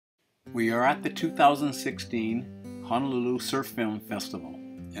We are at the 2016 Honolulu Surf Film Festival,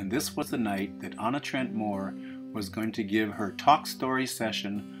 and this was the night that Anna Trent Moore was going to give her talk story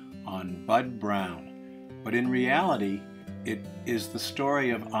session on Bud Browne. But in reality, it is the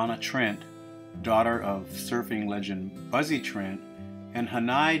story of Anna Trent, daughter of surfing legend Buzzy Trent, and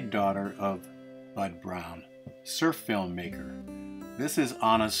hanai, daughter of Bud Browne, surf filmmaker. This is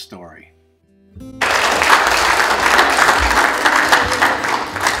Anna's story.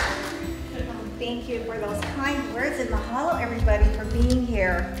 Thank you for those kind words, and mahalo everybody for being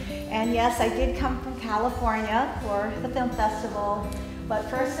here. And yes, I did come from California for the film festival, but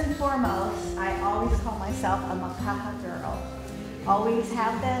first and foremost, I always call myself a makaha girl. Always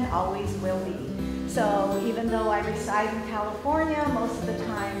have been, always will be. So even though I reside in California, most of the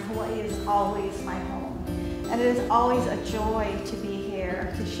time Hawaii is always my home. And it is always a joy to be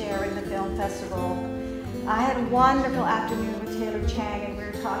here to share in the film festival. I had a wonderful afternoon with Taylor Chang, and we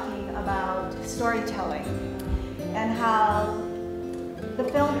were talking about storytelling and how the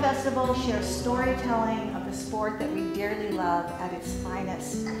film festival shares storytelling of the sport that we dearly love at its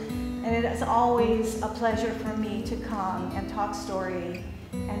finest. And it is always a pleasure for me to come and talk story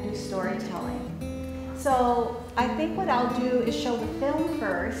and do storytelling. So I think what I'll do is show the film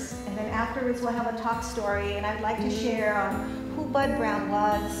first, and then afterwards we'll have a talk story, and I'd like to share on who Bud Browne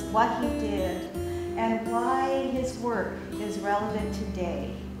was, what he did, and why his work is relevant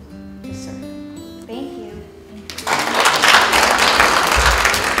today to surf. Thank you.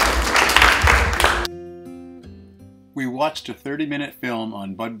 We watched a 30-minute film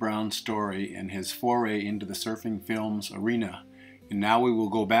on Bud Browne's story and his foray into the surfing films arena. And now we will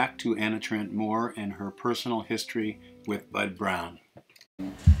go back to Anna Trent Moore and her personal history with Bud Browne.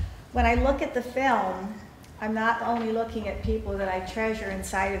 When I look at the film, I'm not only looking at people that I treasure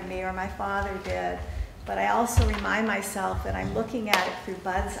inside of me or my father did, but I also remind myself that I'm looking at it through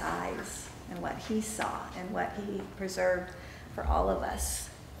Bud's eyes and what he saw and what he preserved for all of us.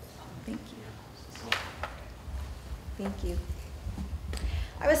 Thank you. Thank you.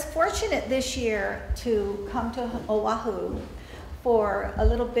 I was fortunate this year to come to Oahu for a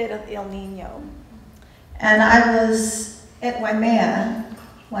little bit of El Nino. And I was at Waimea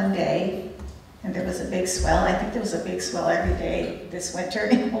one day, and there was a big swell. I think there was a big swell every day this winter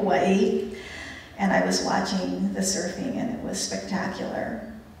in Hawaii. And I was watching the surfing, and it was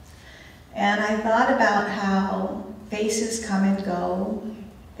spectacular. And I thought about how faces come and go.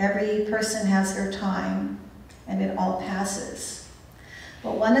 Every person has their time, and it all passes.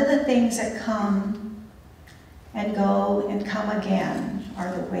 But one of the things that come and go and come again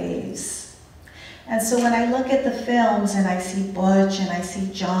are the waves. And so when I look at the films and I see Butch and I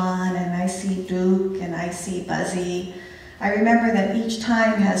see John and I see Duke and I see Buzzy, I remember that each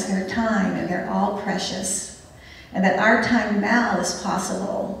time has their time and they're all precious, and that our time now is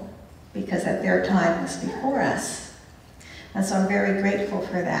possible because that their time was before us. And so I'm very grateful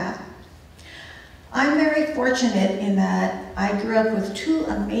for that. I'm very fortunate in that I grew up with two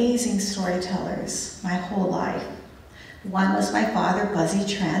amazing storytellers my whole life. One was my father,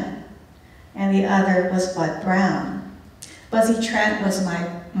 Buzzy Trent, and the other was Bud Browne. Buzzy Trent was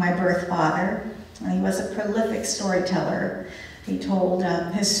my birth father, and he was a prolific storyteller. He told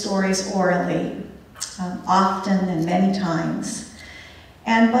his stories orally, often and many times.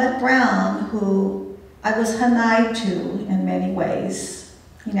 And Bud Browne, who I was hanai to in many ways,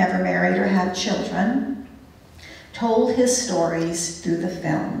 he never married or had children, told his stories through the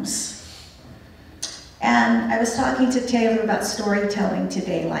films. And I was talking to Taylor about storytelling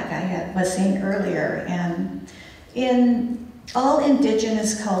today, like I was saying earlier, and in all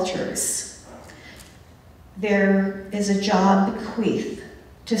indigenous cultures, there is a job bequeathed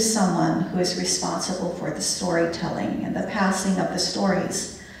to someone who is responsible for the storytelling and the passing of the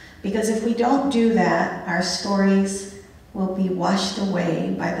stories. Because if we don't do that, our stories will be washed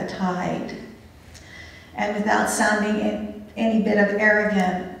away by the tide. And without sounding any bit of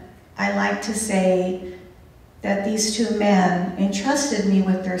arrogant, I like to say that these two men entrusted me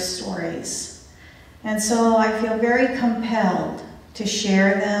with their stories. And so I feel very compelled to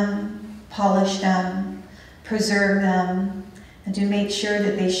share them, polish them, preserve them, and to make sure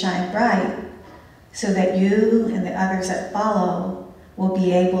that they shine bright so that you and the others that follow will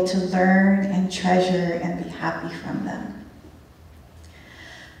be able to learn and treasure and be happy from them.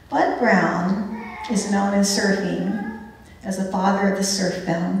 Bud Browne is known in surfing as the father of the surf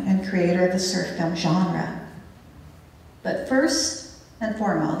film and creator of the surf film genre. But first and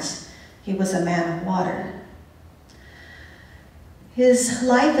foremost, he was a man of water. His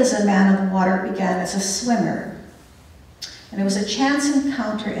life as a man of water began as a swimmer. And it was a chance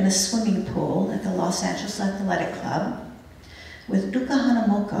encounter in a swimming pool at the Los Angeles Athletic Club with Duka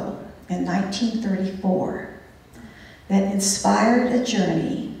Hanamoko, in 1934 that inspired a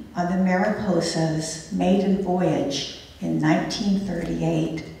journey on the Mariposa's maiden voyage in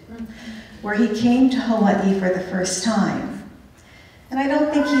 1938, where he came to Hawaii for the first time. And I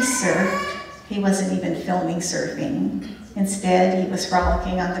don't think he surfed. He wasn't even filming surfing. Instead, he was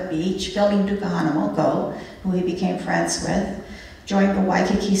frolicking on the beach, filming Duka Hanamoku, who he became friends with, joined the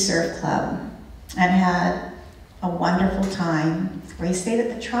Waikiki Surf Club, and had a wonderful time where he stayed at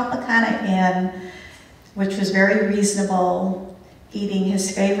the Tropicana Inn, which was very reasonable, eating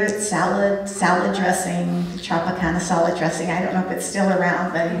his favorite salad dressing, the Tropicana salad dressing. I don't know if it's still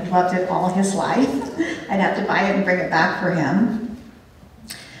around, but he loved it all his life. I'd have to buy it and bring it back for him.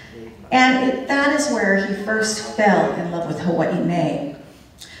 And that is where he first fell in love with Hawaii Nei.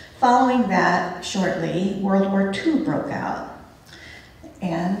 Following that, shortly, World War II broke out,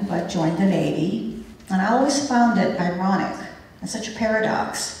 and Bud joined the Navy. And I always found it ironic and such a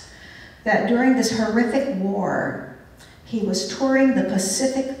paradox that during this horrific war, he was touring the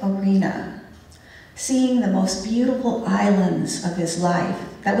Pacific Arena, seeing the most beautiful islands of his life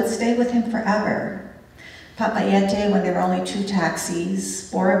that would stay with him forever. Papayete, when there were only 2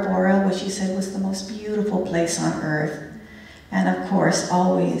 taxis, Bora Bora, which he said was the most beautiful place on earth, and of course,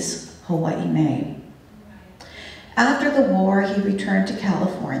 always Hawaii Nei. After the war, he returned to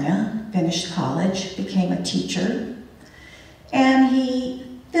California, finished college, became a teacher, and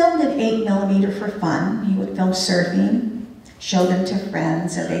he filmed an 8mm for fun. He would film surfing, show them to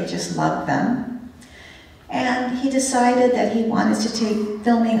friends, and they just loved them. And he decided that he wanted to take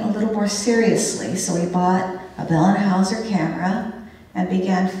filming a little more seriously, so he bought a Bell & Hauser camera and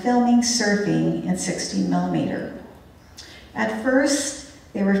began filming surfing in 16mm. At first,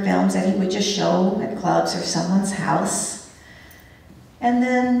 they were films that he would just show at clubs or someone's house. And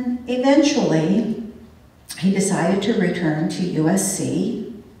then eventually, he decided to return to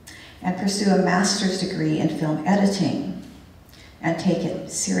USC and pursue a master's degree in film editing and take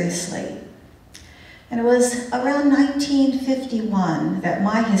it seriously. And it was around 1951 that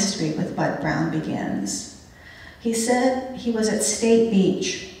my history with Bud Browne begins. He said he was at State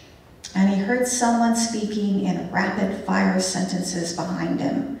Beach and he heard someone speaking in rapid fire sentences behind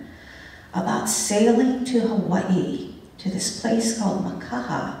him about sailing to Hawaii, to this place called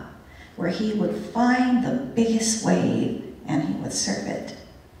Makaha, where he would find the biggest wave and he would surf it.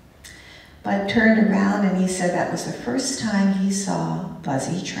 Bud turned around and he said that was the first time he saw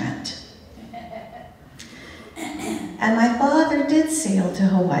Buzzy Trent. And my father did sail to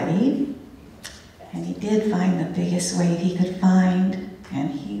Hawaii, and he did find the biggest wave he could find,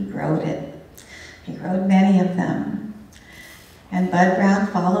 and he rode it. He rode many of them. And Bud Browne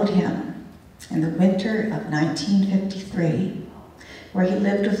followed him in the winter of 1953, where he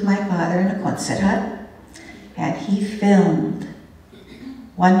lived with my father in a Quonset hut, and he filmed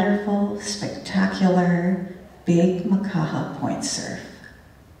wonderful, spectacular, big Makaha point surf,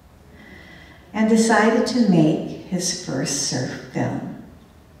 and decided to make his first surf film.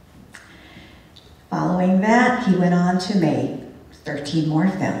 Following that, he went on to make 13 more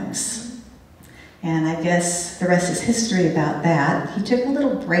films. And I guess the rest is history about that. He took a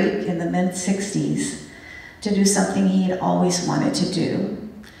little break in the mid-60s to do something he had always wanted to do,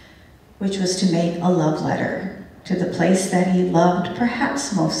 which was to make a love letter to the place that he loved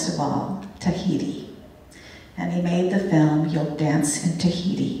perhaps most of all, Tahiti. And he made the film, You'll Dance in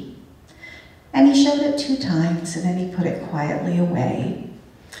Tahiti. And he showed it 2 times, and then he put it quietly away,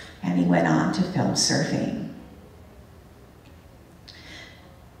 and he went on to film surfing.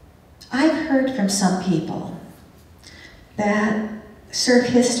 I've heard from some people that surf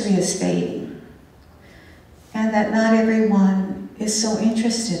history is fading, and that not everyone is so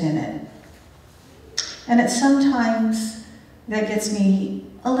interested in it. And it sometimes that gets me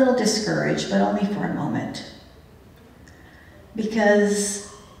a little discouraged, but only for a moment, because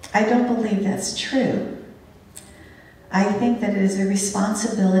I don't believe that's true. I think that it is the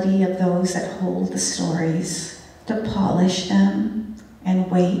responsibility of those that hold the stories to polish them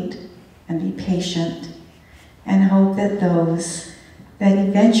and wait and be patient and hope that those that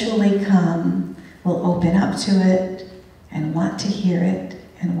eventually come will open up to it and want to hear it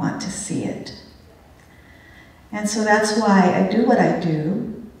and want to see it. And so that's why I do what I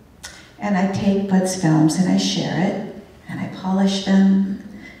do, and I take Bud's films and I share it, and I polish them,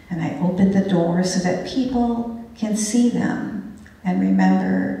 and I open the door so that people can see them and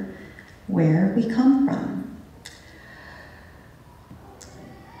remember where we come from.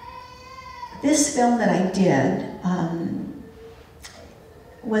 This film that I did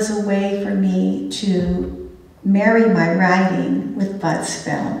was a way for me to marry my writing with Bud's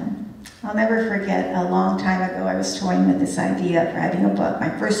film. I'll never forget, a long time ago I was toying with this idea of writing a book, my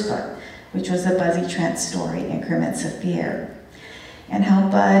first book, which was the Buzzy Trent story, Increments of Fear. And how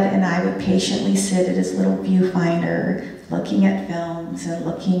Bud and I would patiently sit at his little viewfinder, looking at films and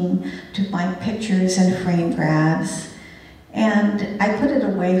looking to find pictures and frame grabs. And I put it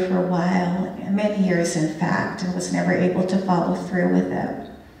away for a while, many years in fact, and was never able to follow through with it.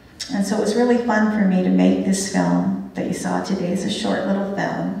 And so it was really fun for me to make this film that you saw today as a short little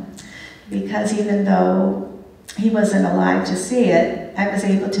film, because even though he wasn't alive to see it, I was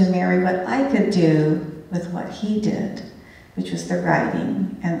able to marry what I could do with what he did, which was the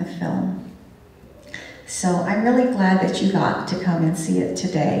writing and the film. So I'm really glad that you got to come and see it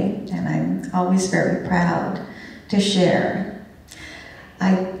today, and I'm always very proud to share.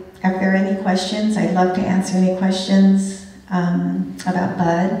 If there are any questions, I'd love to answer any questions about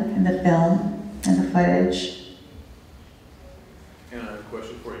Bud and the film and the footage. And I have a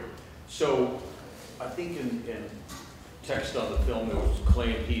question for you. So I think in text on the film it was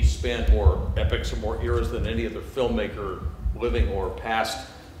claimed he spanned more epics or more eras than any other filmmaker living or past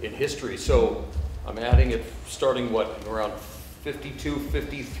in history. So I'm adding it starting what, around 52,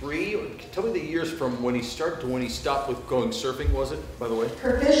 53? Tell me the years from when he started to when he stopped with going surfing, was it, by the way?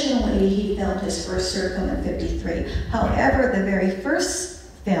 Professionally, he filmed his first surf film in 53. However, the very first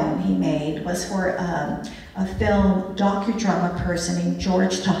film he made was for a film docudrama person named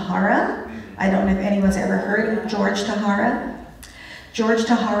George Tahara. I don't know if anyone's ever heard of George Tahara. George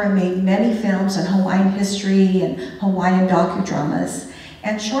Tahara made many films on Hawaiian history and Hawaiian docudramas.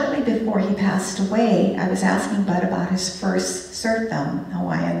 And shortly before he passed away, I was asking Bud about his first surf film,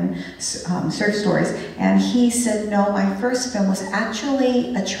 Hawaiian surf stories, and he said, no, my first film was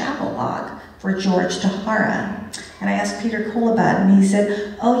actually a travel log for George Tahara. And I asked Peter Kolobud, and he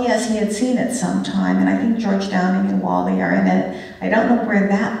said, oh yes, he had seen it sometime, and I think George Downing and Wally are in it. I don't know where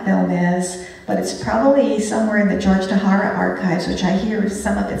that film is, but it's probably somewhere in the George Tahara archives, which I hear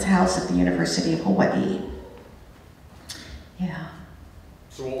some of it's housed at the University of Hawaii. Yeah.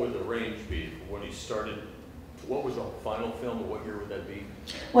 So what would the range be when he started? What was the final film, what year would that be?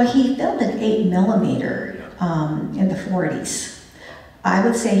 Well, he filmed an 8mm in the 40s. I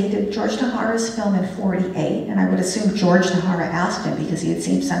would say he did George Tahara's film in 48, and I would assume George Tahara asked him because he had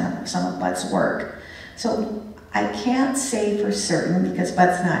seen some of Bud's work. So I can't say for certain because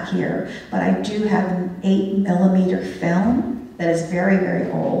Bud's not here, but I do have an 8mm film that is very, very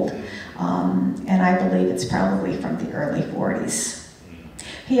old, and I believe it's probably from the early 40s.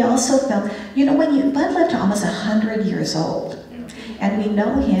 He also filmed, you know, Bud lived to almost 100 years old, and we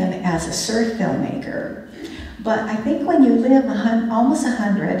know him as a surf filmmaker. But I think when you live almost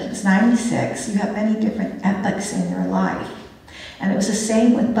 100, he was 96, you have many different epochs in your life. And it was the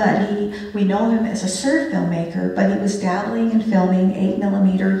same with Bud. We know him as a surf filmmaker, but he was dabbling in filming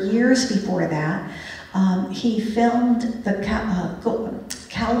 8mm years before that. He filmed the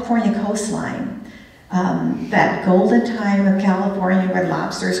California coastline. That golden time of California where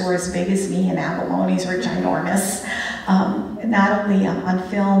lobsters were as big as me and abalones were ginormous, not only on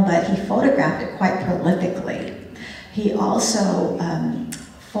film, but he photographed it quite prolifically. He also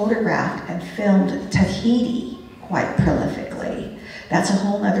photographed and filmed Tahiti quite prolifically. That's a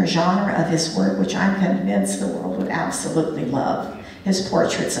whole other genre of his work, which I'm convinced the world would absolutely love. His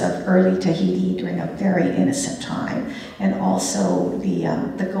portraits of early Tahiti during a very innocent time, and also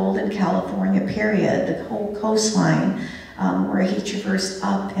the golden California period, the whole coastline where he traversed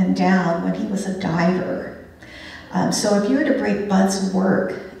up and down when he was a diver. So if you were to break Bud's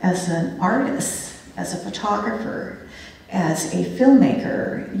work as an artist, as a photographer, as a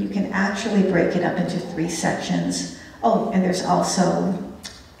filmmaker, you can actually break it up into 3 sections. Oh, and there's also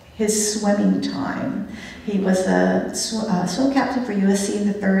his swimming time. He was a swim captain for USC in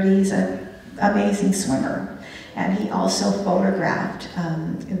the 30s, an amazing swimmer. And he also photographed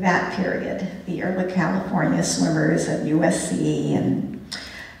that period, the early California swimmers at USC and,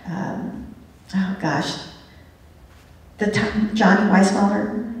 oh gosh, Johnny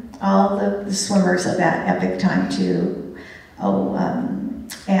Weissmuller, all the swimmers of that epic time too. Oh,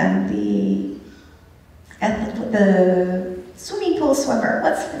 and the swimming pool swimmer,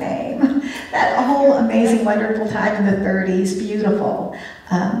 what's her name? That whole amazing, wonderful time in the 30s, beautiful.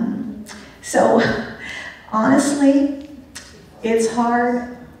 So honestly, it's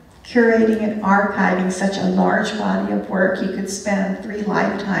hard curating and archiving such a large body of work. You could spend 3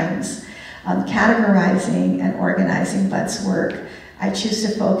 lifetimes categorizing and organizing Bud's work. I choose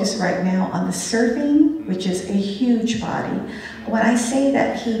to focus right now on the surfing, which is a huge body. When I say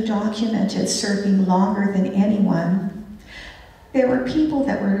that he documented surfing longer than anyone, there were people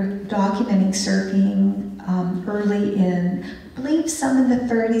that were documenting surfing early in, I believe some in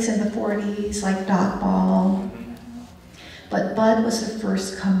the 30s and the 40s, like Doc Ball. But Bud was the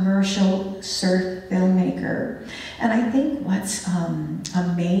first commercial surf filmmaker. And I think what's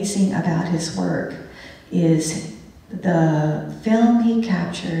amazing about his work is the film he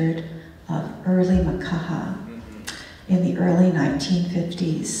captured of early Makaha in the early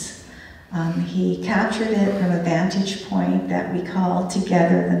 1950s. He captured it from a vantage point that we call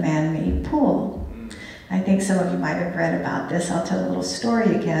together the man-made pool. I think some of you might have read about this. I'll tell a little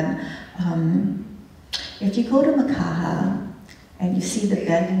story again. If you go to Makaha and you see the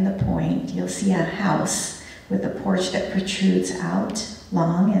bend in the point, you'll see a house with a porch that protrudes out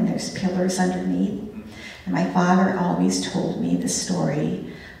long and there's pillars underneath. And my father always told me the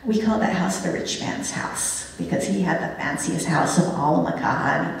story. We call that house the rich man's house because he had the fanciest house of all of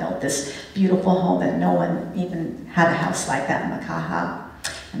Makaha, and he built this beautiful home and no one even had a house like that in Makaha.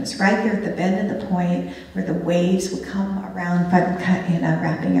 And it's right there at the bend of the point where the waves would come around,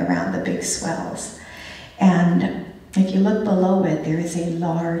 wrapping around the big swells. And if you look below it, there is a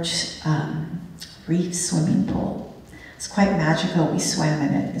large reef swimming pool. It's quite magical. We swam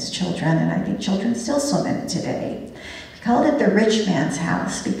in it as children, and I think children still swim in it today. We called it the rich man's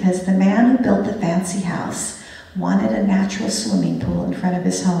house because the man who built the fancy house wanted a natural swimming pool in front of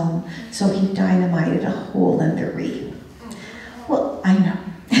his home, so he dynamited a hole in the reef. Well, I know.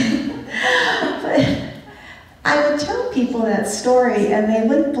 But I would tell people that story and they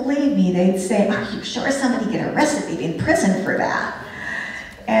wouldn't believe me. They'd say, "Are you sure somebody get arrested? They'd be in prison for that."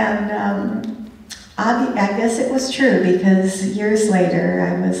 And I guess it was true because years later,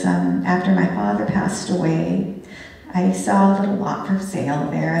 I was, after my father passed away, I saw a little lot for sale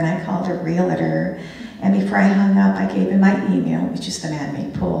there and I called a realtor. And before I hung up, I gave him my email, which is the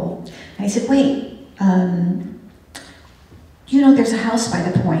man-made pool. And he said, "Wait, you know there's a house by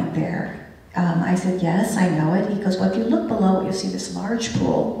the point there." I said, "Yes, I know it." He goes, "Well, if you look below it, you'll see this large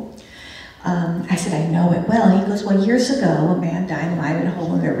pool." I said, "I know it well." He goes, "Well, years ago, a man dynamited a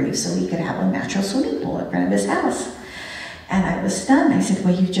hole in the reef so he could have a natural swimming pool in front of his house." And I was stunned. I said,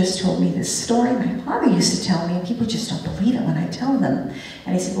 "Well, you just told me this story. My father used to tell me, and people just don't believe it when I tell them."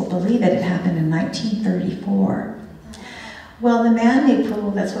 And he said, "Well, believe it, it happened in 1934. Well, the man-made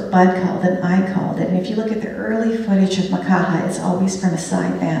pool, that's what Bud called it, and I called it. And if you look at the early footage of Makaha, it's always from a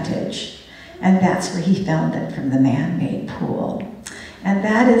side vantage. And that's where he filmed it, from the man-made pool. And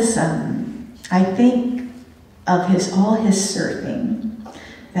that is, I think, of all his surfing,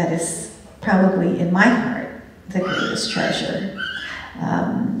 that is probably, in my heart, the greatest treasure.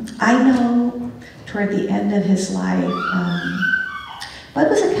 I know toward the end of his life, Bud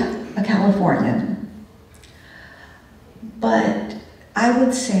was a Californian, but I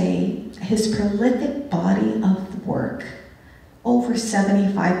would say his prolific body of work, over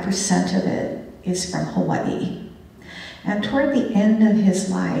 75% of it is from Hawaii. And toward the end of his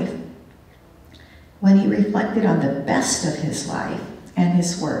life, when he reflected on the best of his life and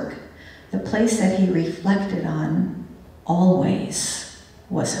his work, the place that he reflected on always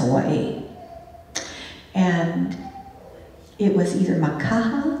was Hawaii. And it was either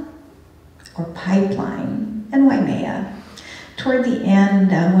Makaha or Pipeline and Waimea. Toward the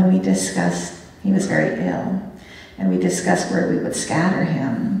end, when we discussed, he was very ill, and we discussed where we would scatter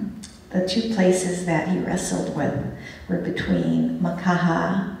him, the two places that he wrestled with were between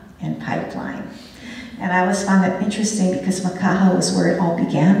Makaha and Pipeline. And I always found that interesting because Makaha was where it all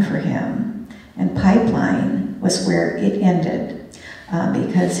began for him, and Pipeline was where it ended,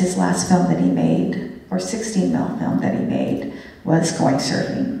 because his last film that he made, or 16mm film that he made, was going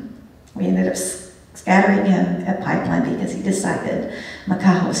surfing. We ended up scattering him at Pipeline because he decided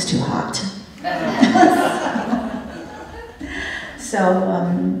Makaha was too hot. So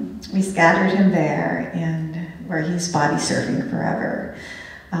we scattered him there, and where he's body surfing forever.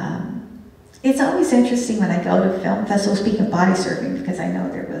 It's always interesting when I go to film festivals, speaking of body surfing, because I know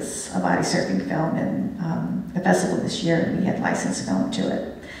there was a body surfing film in the festival this year, and we had licensed film to it.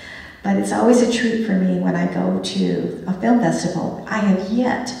 But it's always a treat for me when I go to a film festival. I have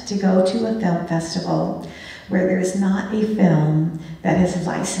yet to go to a film festival where there is not a film that has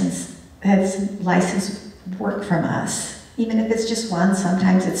licensed work from us. Even if it's just one,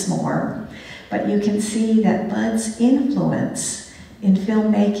 sometimes it's more. But you can see that Bud's influence in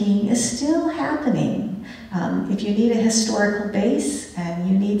filmmaking is still happening. If you need a historical base and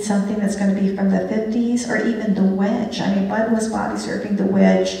you need something that's going to be from the 50s or even the wedge. I mean, Bud was body surfing the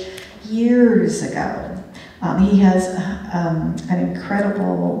wedge years ago. He has an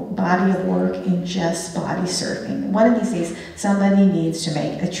incredible body of work in just body surfing. One of these days, somebody needs to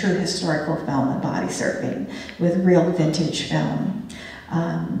make a true historical film on body surfing with real vintage film.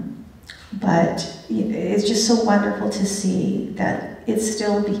 But it's just so wonderful to see that it's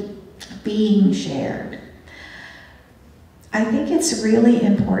still being shared. I think it's really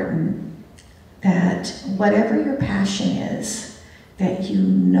important that whatever your passion is, that you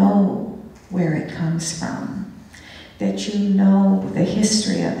know where it comes from, that you know the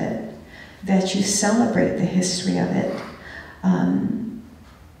history of it, that you celebrate the history of it.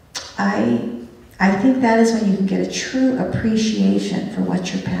 I think that is when you can get a true appreciation for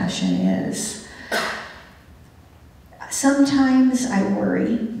what your passion is. Sometimes I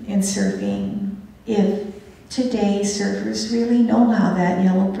worry in surfing if today surfers really know how that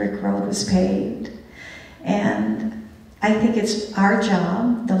yellow brick road was paved. And I think it's our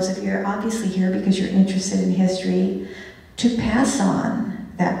job, those of you are obviously here because you're interested in history, to pass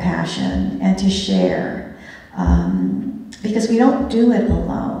on that passion and to share. Because we don't do it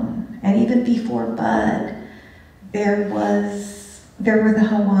alone. And even before Bud, there were the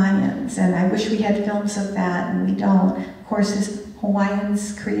Hawaiians, and I wish we had films of that, and we don't. Of course, as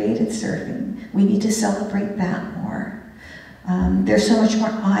Hawaiians created surfing. We need to celebrate that more. There's so much more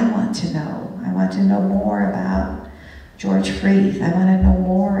I want to know. I want to know more about George Freeth. I want to know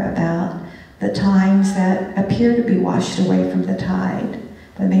more about the times that appear to be washed away from the tide,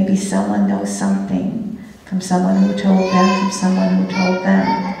 but maybe someone knows something from someone who told them, from someone who told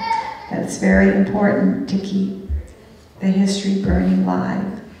them. That it's very important to keep the history burning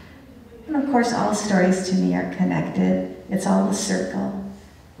live. And of course, all stories to me are connected. It's all a circle.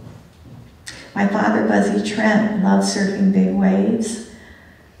 My father, Buzzy Trent, loved surfing big waves,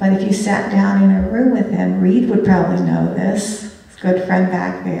 but if you sat down in a room with him, Reed would probably know this, his good friend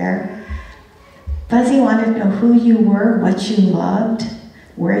back there. Buzzy wanted to know who you were, what you loved,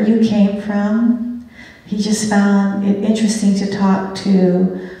 where you came from. He just found it interesting to talk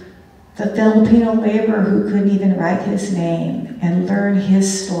to the Filipino laborer who couldn't even write his name and learn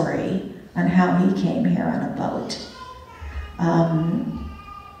his story on how he came here on a boat.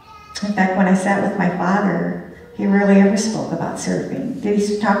 In fact, when I sat with my father, he rarely ever spoke about surfing. Did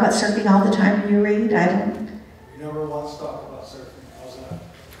he talk about surfing all the time when you read? I don't. You never once talked about surfing. How's that?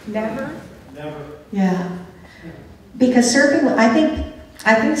 Never? Never. Yeah. Because surfing, I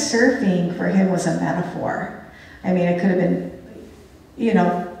think surfing for him was a metaphor. I mean, it could have been, you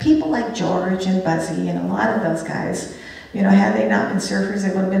know, people like George and Buzzy and a lot of those guys, you know, had they not been surfers,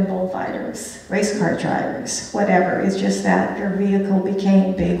 they would have been bullfighters, race car drivers, whatever. It's just that their vehicle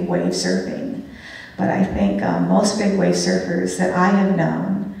became big wave surfing. But I think most big wave surfers that I have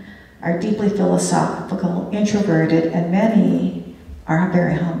known are deeply philosophical, introverted, and many are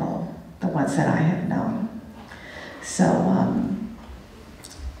very humble, the ones that I have known. So,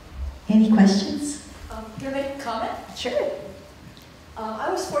 any questions? Can I make a comment? Sure.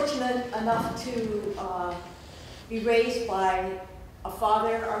 I was fortunate enough to be raised by a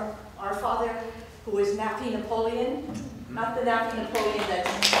father, our father, who was Nappy Napoleon. Not the Nappy Napoleon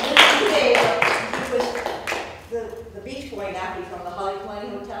that's living today, but he was the beach boy Nappy from the Holly Colony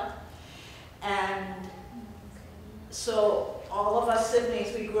Hotel. And so all of us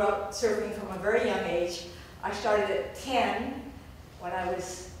siblings, we grew up surfing from a very young age. I started at 10 when I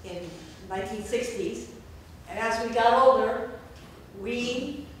was in 1960s. And as we got older,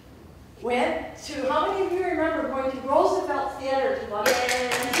 we went to, how many of you remember going to Roosevelt Theater to watch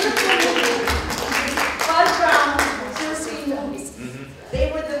Bud Browne surfing movies?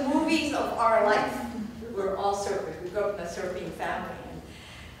 They were the movies of our life. We were all surfers. We grew up in a surfing family. And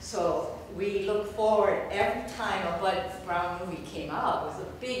so we looked forward every time a Bud Browne movie came out. It was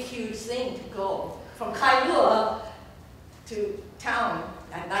a big, huge thing to go from Kailua to town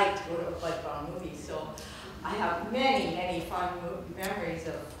at night to go to a Bud Browne movie. So I have many, many fond memories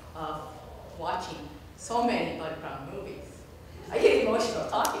of watching so many Bud Browne movies. I get emotional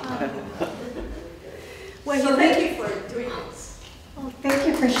talking about it. Well, So thank you for doing this. Well, thank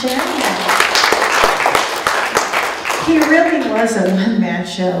you for sharing that. He really was a one-man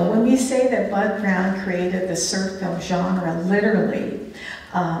show. When we say that Bud Browne created the surf film genre, literally,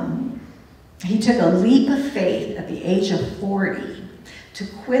 he took a leap of faith at the age of 40 to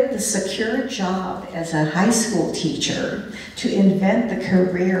quit the secure job as a high school teacher to invent the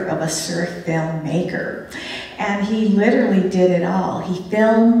career of a surf filmmaker. And he literally did it all. He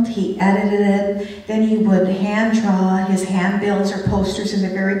filmed, he edited it, then he would hand draw his handbills or posters in the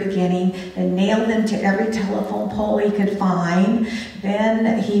very beginning and nail them to every telephone pole he could find.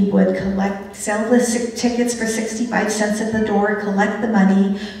 Then he would sell the tickets for 65 cents at the door, collect the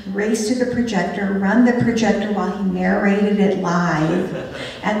money, race to the projector, run the projector while he narrated it live.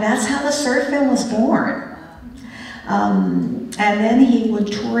 And that's how the surf film was born. And then he would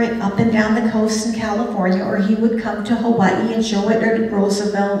tour it up and down the coast in California, or he would come to Hawaii and show it at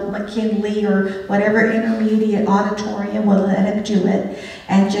Roosevelt, McKinley, or whatever intermediate auditorium would let him do it,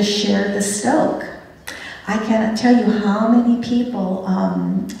 and just share the stoke. I cannot tell you how many people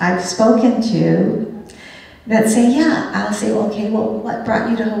I've spoken to that say, yeah, I'll say, okay, well, what brought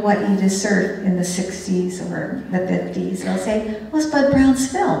you to Hawaii to surf in the 60s or the 50s? And I'll say, well, it's Bud Browne's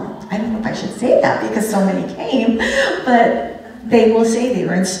film. I don't know if I should say that because so many came, but they will say they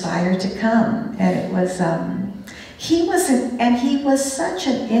were inspired to come. And it was, he was such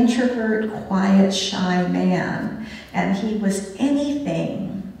an introvert, quiet, shy man. And he was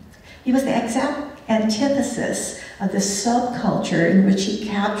anything. He was the exact antithesis of the subculture in which he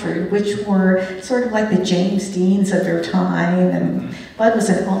captured, which were sort of like the James Deans of their time. And Bud was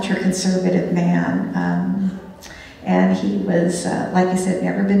an ultra-conservative man. And he was, like I said,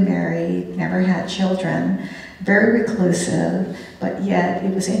 never been married, never had children, very reclusive, but yet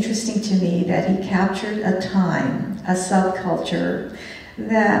it was interesting to me that he captured a time, a subculture,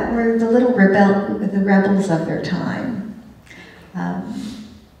 that were the little the rebels of their time.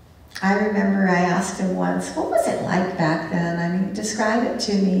 I remember I asked him once, what was it like back then? I mean, describe it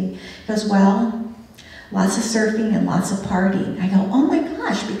to me. He goes, well, lots of surfing and lots of partying. I go, oh my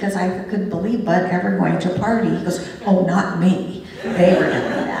gosh, because I couldn't believe Bud ever going to a party. He goes, oh, not me. They were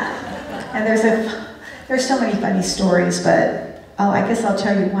doing that. And there's so many funny stories, but I guess I'll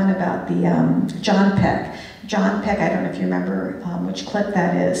tell you one about the John Peck. John Peck, I don't know if you remember which clip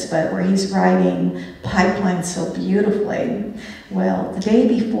that is, but where he's riding Pipeline so beautifully. Well, the day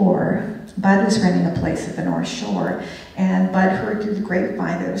before, Bud was renting a place at the North Shore, and Bud heard through the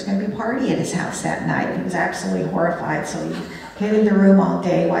grapevine that there was going to be a party at his house that night. He was absolutely horrified, so he hid in the room all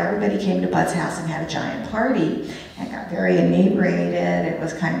day while everybody came to Bud's house and had a giant party, and got very inebriated. It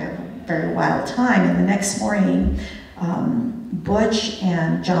was kind of a very wild time, and the next morning, Butch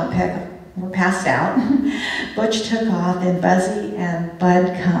and John Peck were passed out. Butch took off, and Buzzy and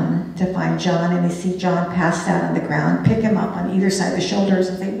Bud come to find John, and they see John passed out on the ground, pick him up on either side of the shoulders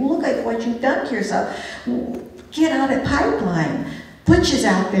and say, well, look at what you've done to yourself. Get out at Pipeline. Butch is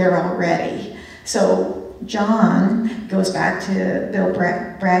out there already. So John goes back to Bill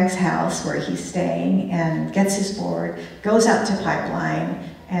Bragg's house where he's staying and gets his board, goes out to Pipeline,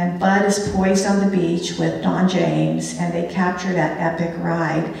 and Bud is poised on the beach with Don James, and they capture that epic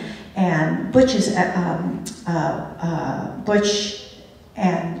ride. And Butch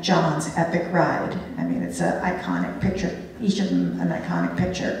and John's epic ride. I mean, it's an iconic picture, each of them an iconic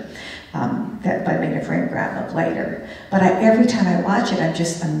picture that Bud made a frame grab of later. But every time I watch it, I'm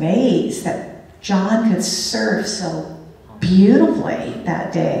just amazed that John could surf so beautifully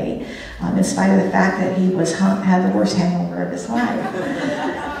that day, in spite of the fact that he had the worst hangover of his life.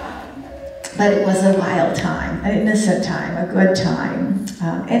 But it was a wild time, an innocent time, a good time.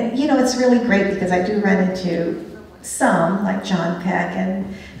 And you know, it's really great because I do run into some, like John Peck,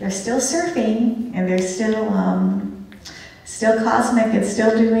 and they're still surfing, and they're still cosmic and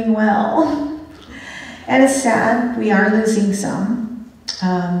still doing well. And it's sad, we are losing some.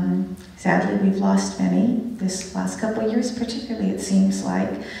 Sadly, we've lost many. This last couple of years particularly, it seems like.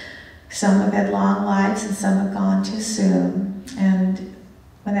 Some have had long lives and some have gone too soon. And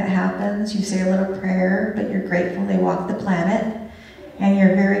when that happens, you say a little prayer, but you're grateful they walked the planet, and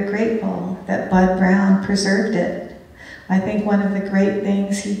you're very grateful that Bud Browne preserved it. I think one of the great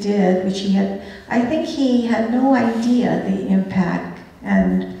things he did, which I think he had no idea the impact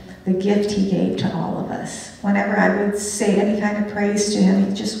and the gift he gave to all of us. Whenever I would say any kind of praise to him,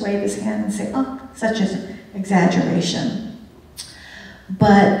 he'd just wave his hand and say, oh, such an exaggeration.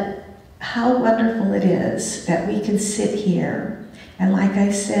 But how wonderful it is that we can sit here, and like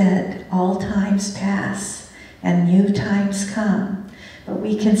I said, all times pass and new times come. But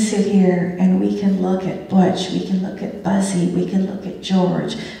we can sit here and we can look at Butch, we can look at Buzzy, we can look at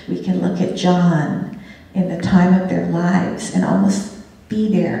George, we can look at John in the time of their lives and almost be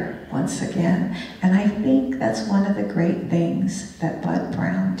there once again. And I think that's one of the great things that Bud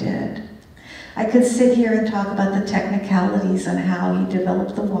Browne did. I could sit here and talk about the technicalities on how he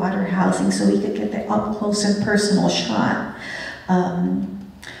developed the water housing so he could get the up close and personal shot.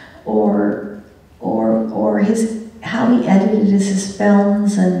 Or how he edited his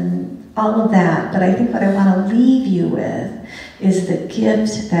films and all of that. But I think what I want to leave you with is the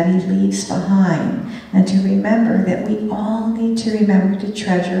gift that he leaves behind, and to remember that we all need to remember to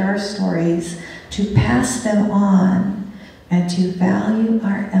treasure our stories, to pass them on, and to value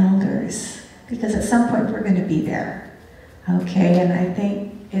our elders, because at some point we're going to be there. Okay, and I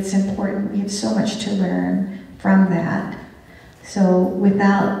think it's important. We have so much to learn from that. So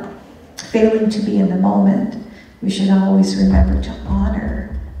without failing to be in the moment, we should always remember to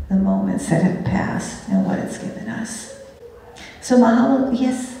honor the moments that have passed and what it's given us. So mahalo,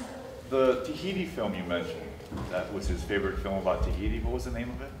 yes? The Tahiti film you mentioned, that was his favorite film about Tahiti. What was the name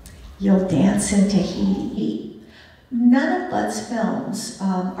of it? You'll Dance in Tahiti. None of Bud's films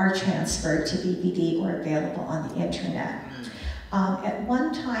are transferred to DVD or available on the internet. At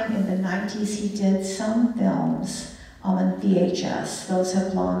one time in the 90s, he did some films on VHS. Those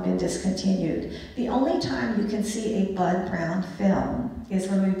have long been discontinued. The only time you can see a Bud Browne film is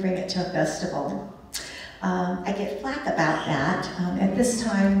when we bring it to a festival. I get flack about that. At this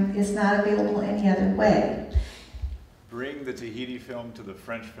time, it's not available any other way. Bring the Tahiti film to the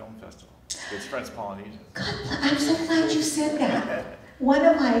French Film Festival. It's French Polynesian. God, I'm so glad you said that. One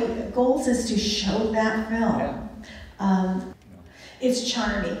of my goals is to show that film. It's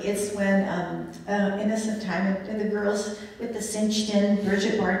charming. It's when Innocent Time and the girls with the cinched-in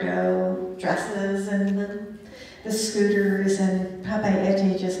Brigitte Bardot dresses and the scooters, and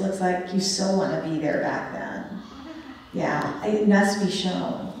Papaete just looks like you so want to be there back then. Yeah, it must be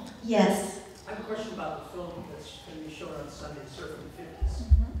shown. Yes. I have a question about the film that's going to be shown on Sunday, Surfing the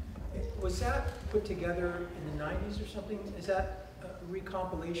 50s. Was that put together in the 90s or something? Is that a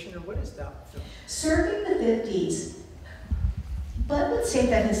recompilation, or what is that film? Surfing the 50s. Bud would say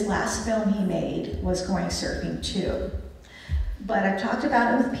that his last film he made was Going Surfing too. But I've talked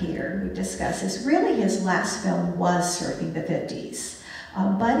about it with Peter, we discussed this. Really his last film was Surfing the 50s.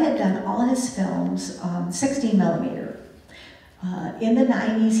 Bud had done all his films 16 millimeter. In the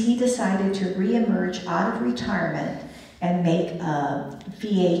 90s, he decided to re-emerge out of retirement and make a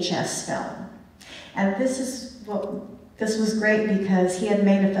VHS film. And this was great because he had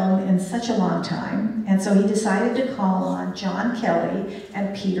made a film in such a long time, and so he decided to call on John Kelly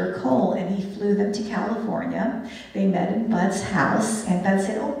and Peter Cole, and he flew them to California. They met in Bud's house, and Bud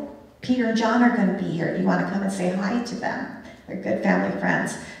said, "Oh, Peter and John are going to be here. Do you want to come and say hi to them? They're good family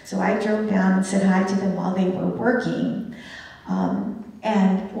friends." So I drove down and said hi to them while they were working.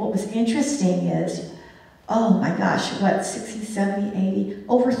 And what was interesting is, oh my gosh, what, 60, 70, 80,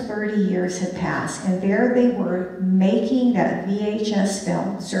 over 30 years had passed, and there they were making that VHS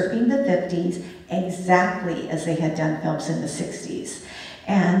film, Surfing the 50s, exactly as they had done films in the 60s.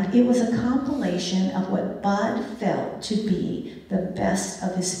 And it was a compilation of what Bud felt to be the best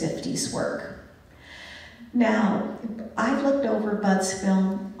of his 50s work. Now, I've looked over Bud's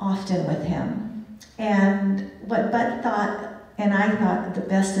film often with him, and what Bud thought, and I thought the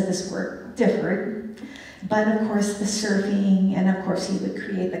best of his work differed. But of course the surfing, and of course he would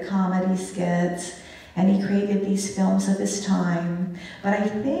create the comedy skits, and he created these films of his time. But I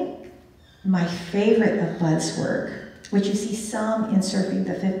think my favorite of Bud's work, which you see some in Surfing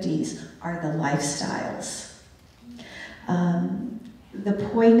the 50s, are the lifestyles. The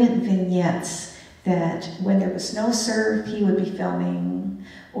poignant vignettes that when there was no surf, he would be filming,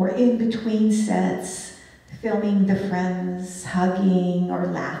 or in between sets, filming the friends hugging or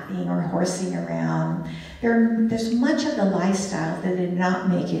laughing or horsing around. There's much of the lifestyle that did not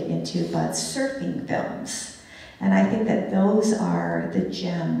make it into Bud's surfing films. And I think that those are the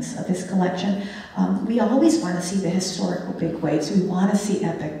gems of his collection. We always want to see the historical big waves. We want to see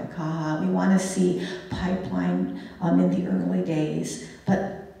Epic Makaha. We want to see Pipeline in the early days.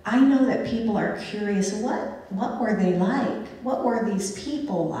 But I know that people are curious, what were they like? What were these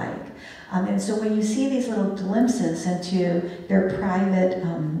people like? And so when you see these little glimpses into their private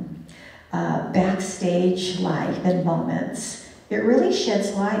backstage life and moments, it really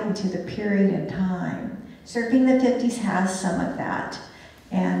sheds light into the period in time. Surfing the 50s has some of that.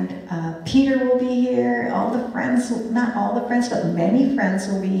 And Peter will be here, all the friends, not all the friends, but many friends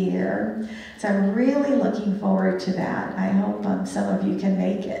will be here. So I'm really looking forward to that. I hope some of you can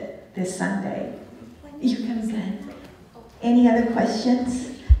make it this Sunday. You can good. Any other questions?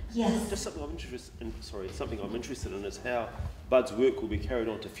 Yes. Just something I'm interested in is how Bud's work will be carried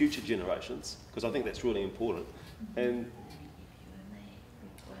on to future generations, because I think that's really important. And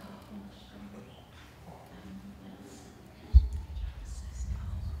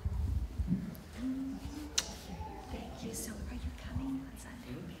Thank you. So are you coming on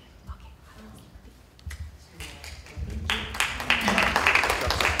Sunday? Okay.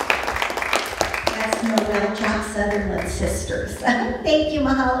 That's Noel Jock Sutherland's sisters. Thank you,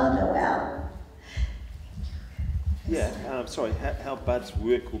 mahalo, Noel. yeah, sorry, how Bud's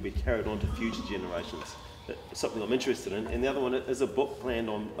work will be carried on to future generations. That's something I'm interested in. And the other one is a book planned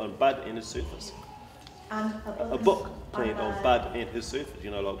on Bud and his surfers. A book planned on Bud and his surfers,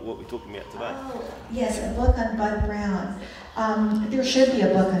 you know, like what we're talking about today. Oh, yes, a book on Bud Browne. There should be a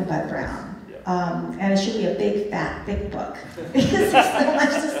book on Bud Browne. And it should be a big, fat, thick book. Because there's so much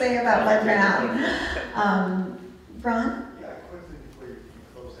to say about Bud Browne. Ron? Yeah, quickly before you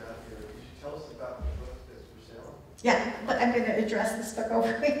close out here, could you tell us about the book that's for sale? Yeah, but I'm going to address this book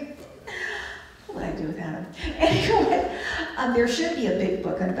over here. What would I do without him? Anyway, There should be a big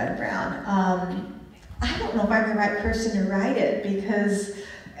book on Bud Browne. I don't know if I'm the right person to write it because,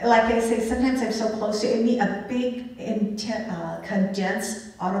 like I say, sometimes I'm so close to it. A big, condensed,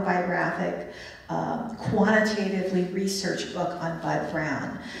 autobiographic, quantitatively researched book on Bud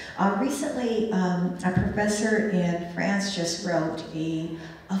Browne. Recently, a professor in France just wrote a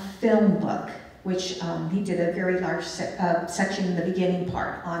film book, which he did a very large section in the beginning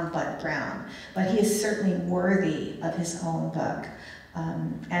part on Bud Browne. But he is certainly worthy of his own book.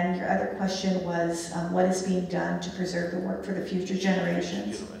 And your other question was, what is being done to preserve the work for the future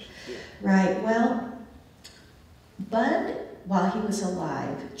generations? Right, well, Bud, while he was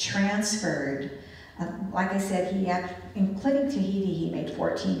alive, transferred, like I said, including Tahiti, he made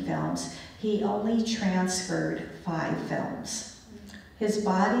 14 films. He only transferred 5 films. His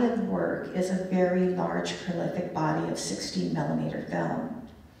body of work is a very large, prolific body of 16mm film.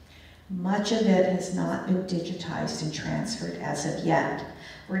 Much of it has not been digitized and transferred as of yet.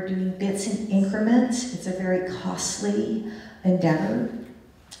 We're doing bits and increments. It's a very costly endeavor,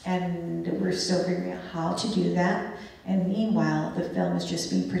 and we're still figuring out how to do that. And meanwhile, the film is just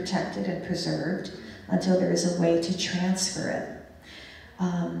being protected and preserved until there is a way to transfer it.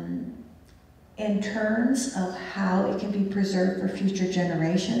 In terms of how it can be preserved for future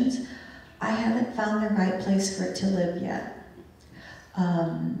generations, I haven't found the right place for it to live yet.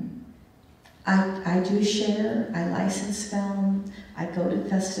 I do share, I license film, I go to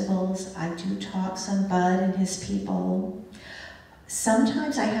festivals, I do talks on Bud and his people.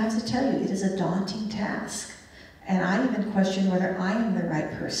 Sometimes I have to tell you, it is a daunting task. And I even question whether I am the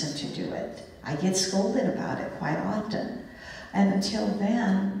right person to do it. I get scolded about it quite often. And until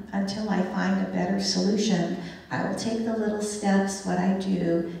then, until I find a better solution, I will take the little steps, what I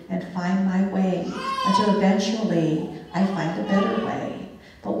do, and find my way until eventually I find a better way.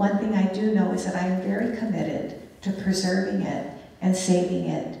 But one thing I do know is that I am very committed to preserving it and saving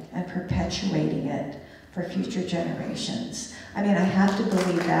it and perpetuating it for future generations. I mean, I have to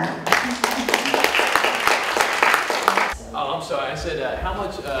believe that. Oh, I'm sorry. I said, how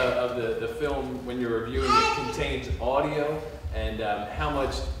much of the film, when you're reviewing it, contains audio, and how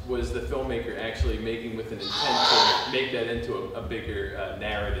much was the filmmaker actually making with an intent to make that into a bigger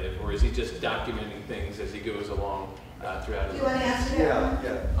narrative, or is he just documenting things as he goes along throughout it? You want to answer that?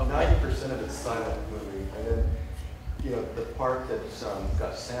 Yeah. 90% of it's silent movie, and then the part that's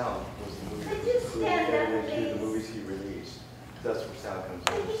got sound was the movie into the movies he released. That's where sound comes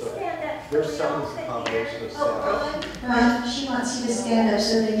in. So their sound is a combination of sound. She wants you to stand up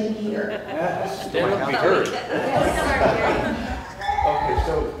so they can hear. Stand up and be heard. Okay,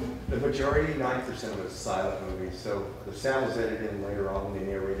 so the majority, 90% of it is silent movies. So the sound was edited in later on when they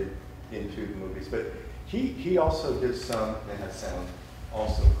narrated into the movies. But he also did some that had sound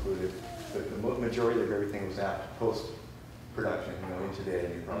also included. But the majority of everything was after post-production, into the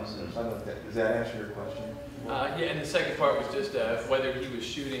editing process. I don't know if does that answer your question? Yeah, and the second part was just whether he was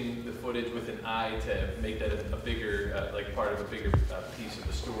shooting the footage with an eye to make that a bigger, like part of a bigger piece of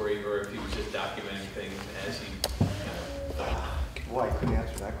the story, or if he was just documenting things as he Well, I couldn't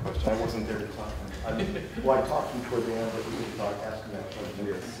answer that question. I wasn't there to talk to him. I talked to him toward the end, but we didn't ask him that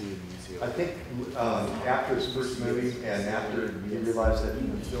question. I think after his first movie and after he realized that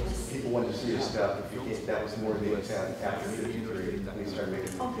people wanted to see his stuff, that was more the intent after 53 when he started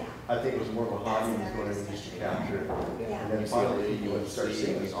making it. I think it was more of a hobby he was going to use to capture it. And then finally he went to start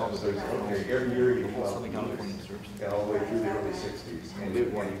seeing his stuff. So okay, every year he was all the way through the early 60s. And he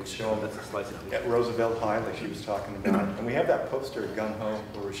would show him at Roosevelt High, like she was talking about. And we have that poster at Gun Ho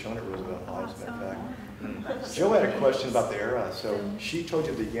where we're shown at Roosevelt High, as a matter of fact. Jill had a question about the era. So she told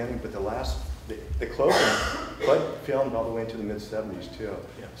you at the beginning, but the closing, Bud filmed all the way into the mid-70s too.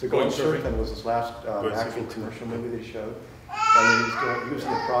 So Going Surfing was his last actual commercial movie they showed. And then he was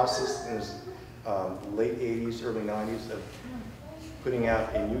in the process in his late 80s, early 90s of putting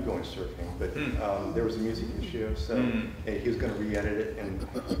out a new Going Surfing, but there was a music issue, so he was going to re-edit it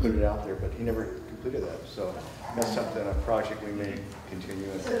and put it out there, but he never completed that. So that's something, a project we may continue.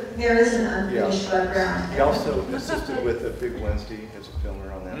 So there is an unfinished Bud Browne. He also assisted with Big Wednesday as a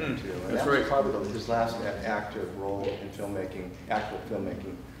filmer on that one too. And that was probably his last active role in filmmaking, actual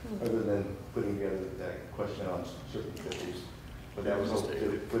filmmaking, other than putting together that question on Surfing 50s. But that was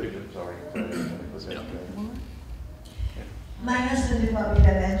footage, I'm sorry. My husband did want me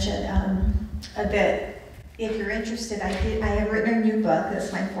to mention that if you're interested, I have written a new book. This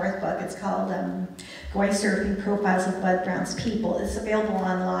is my 4th book. It's called Going Surfing, Profiles of Bud Browne's People. It's available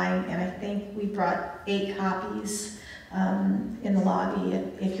online, and I think we brought 8 copies in the lobby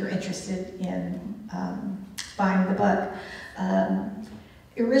if you're interested in buying the book.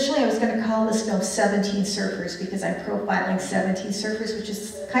 Originally, I was going to call this film 17 Surfers because I'm profiling 17 surfers, which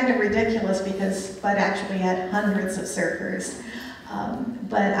is kind of ridiculous because Bud actually had hundreds of surfers.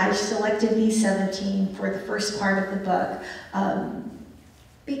 But I selected these 17 for the first part of the book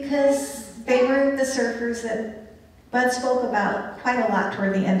because they were the surfers that Bud spoke about quite a lot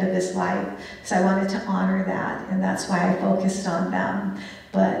toward the end of his life. So I wanted to honor that, and that's why I focused on them.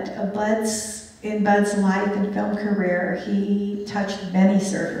 But in Bud's life and film career, he touched many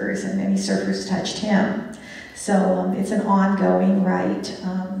surfers, and many surfers touched him. So it's an ongoing right,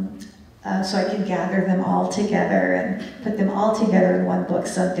 so I can gather them all together and put them all together in one book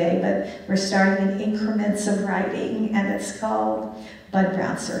someday. But we're starting in increments of writing, and it's called Bud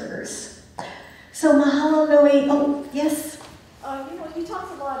Browne Surfers. So mahalo nui. Oh, yes? You know, you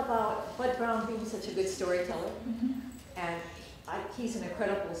talked a lot about Bud Browne being such a good storyteller, and he's an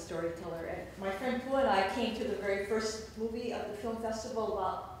incredible storyteller. And my friend Pooh and I came to the very first movie of the film festival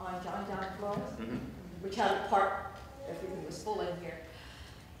on John Flores, which had a part, everything was full in here.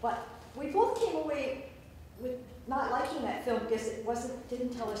 But we both came away with not liking that film because it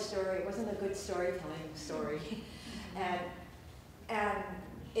didn't tell a story. It wasn't a good storytelling story, and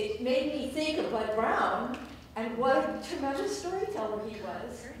it made me think of Bud Browne and what a tremendous storyteller he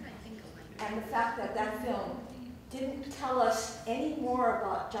was, and the fact that that film didn't tell us any more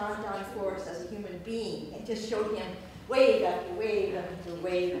about John Flores as a human being. It just showed him wave after wave after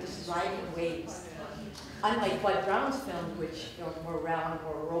wave, just riding waves. Unlike Bud Browne's film, which are more round,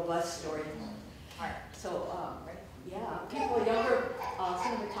 more robust story. So, yeah, people, younger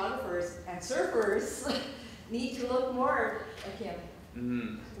cinematographers and surfers need to look more like him.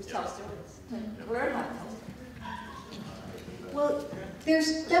 To tell stories. Learn how to tell stories. Well,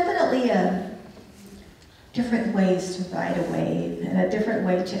 there's definitely different ways to ride a wave and a different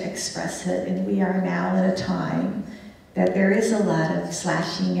way to express it, and we are now at a time that there is a lot of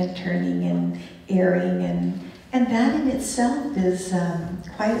slashing and turning and airing, and that in itself is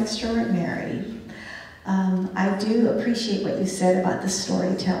quite extraordinary. I do appreciate what you said about the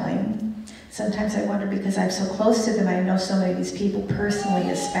storytelling. Sometimes I wonder, because I'm so close to them, I know so many of these people personally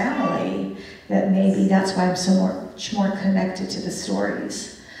as family, that maybe that's why I'm so much more connected to the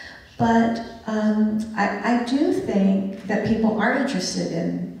stories. But I do think that people are interested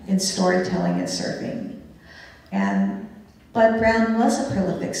in storytelling and surfing. And Bud Browne was a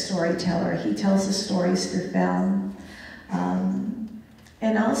prolific storyteller. He tells the stories through film.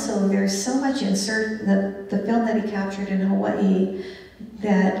 And also, there's so much in the film that he captured in Hawaii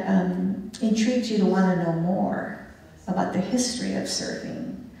that intrigues you to want to know more about the history of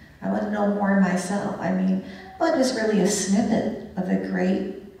surfing. I want to know more myself. I mean, Bud was really a snippet of the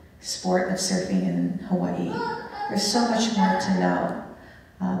great sport of surfing in Hawaii. There's so much more to know.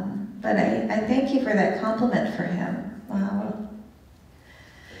 But I thank you for that compliment for him. Wow.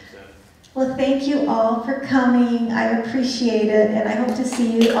 Well, thank you all for coming. I appreciate it, and I hope to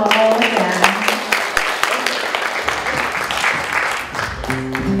see you all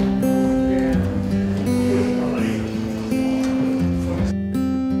again.